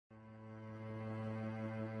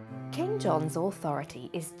King John's authority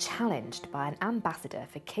is challenged by an ambassador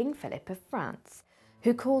for King Philip of France,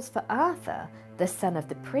 who calls for Arthur, the son of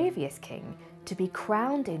the previous king, to be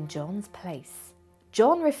crowned in John's place.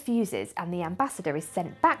 John refuses, and the ambassador is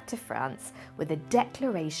sent back to France with a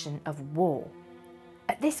declaration of war.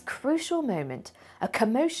 At this crucial moment, a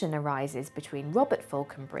commotion arises between Robert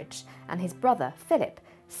Falconbridge and his brother Philip,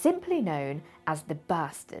 simply known as the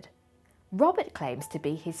Bastard. Robert claims to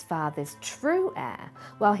be his father's true heir,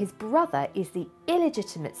 while his brother is the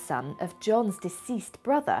illegitimate son of John's deceased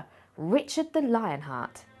brother, Richard the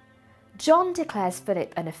Lionheart. John declares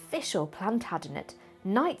Philip an official Plantagenet,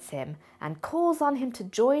 knights him, and calls on him to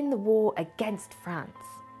join the war against France.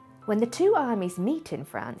 When the two armies meet in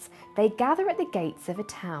France, they gather at the gates of a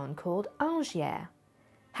town called Angers.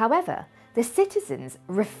 However, the citizens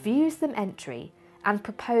refuse them entry and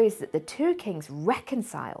propose that the two kings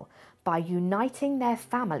reconcile by uniting their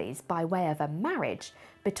families by way of a marriage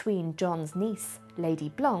between John's niece, Lady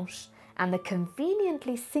Blanche, and the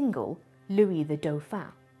conveniently single Louis the Dauphin.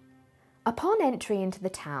 Upon entry into the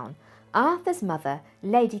town, Arthur's mother,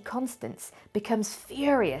 Lady Constance, becomes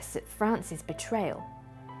furious at France's betrayal.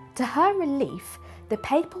 To her relief, the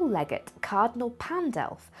papal legate, Cardinal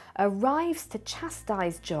Pandulph, arrives to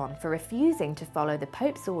chastise John for refusing to follow the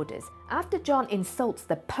Pope's orders. After John insults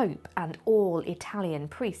the Pope and all Italian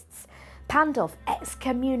priests, Pandulph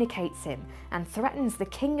excommunicates him and threatens the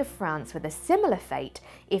King of France with a similar fate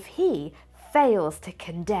if he fails to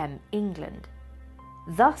condemn England.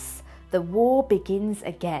 Thus, the war begins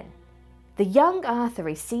again. The young Arthur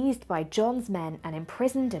is seized by John's men and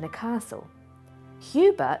imprisoned in a castle.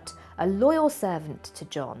 Hubert, a loyal servant to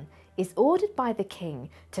John, is ordered by the king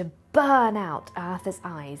to burn out Arthur's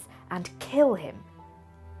eyes and kill him.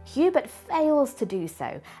 Hubert fails to do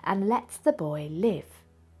so and lets the boy live.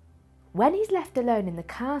 When he's left alone in the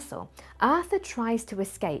castle, Arthur tries to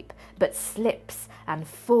escape but slips and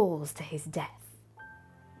falls to his death.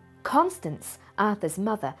 Constance, Arthur's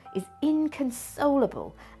mother, is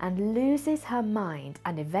inconsolable and loses her mind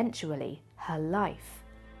and eventually her life.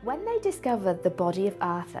 When they discover the body of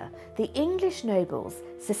Arthur, the English nobles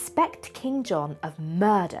suspect King John of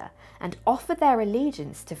murder and offer their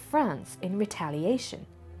allegiance to France in retaliation.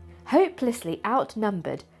 Hopelessly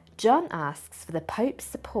outnumbered, John asks for the Pope's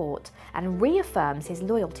support and reaffirms his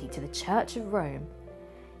loyalty to the Church of Rome.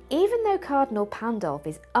 Even though Cardinal Pandulph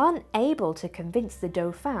is unable to convince the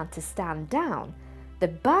Dauphin to stand down, the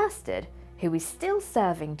Bastard, who is still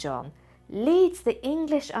serving John, leads the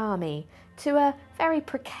English army to a very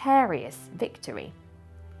precarious victory.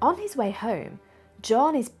 On his way home,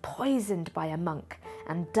 John is poisoned by a monk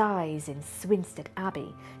and dies in Swinstead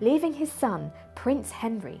Abbey, leaving his son, Prince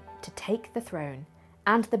Henry, to take the throne,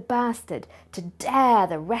 and the Bastard to dare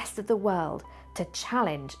the rest of the world to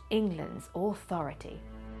challenge England's authority.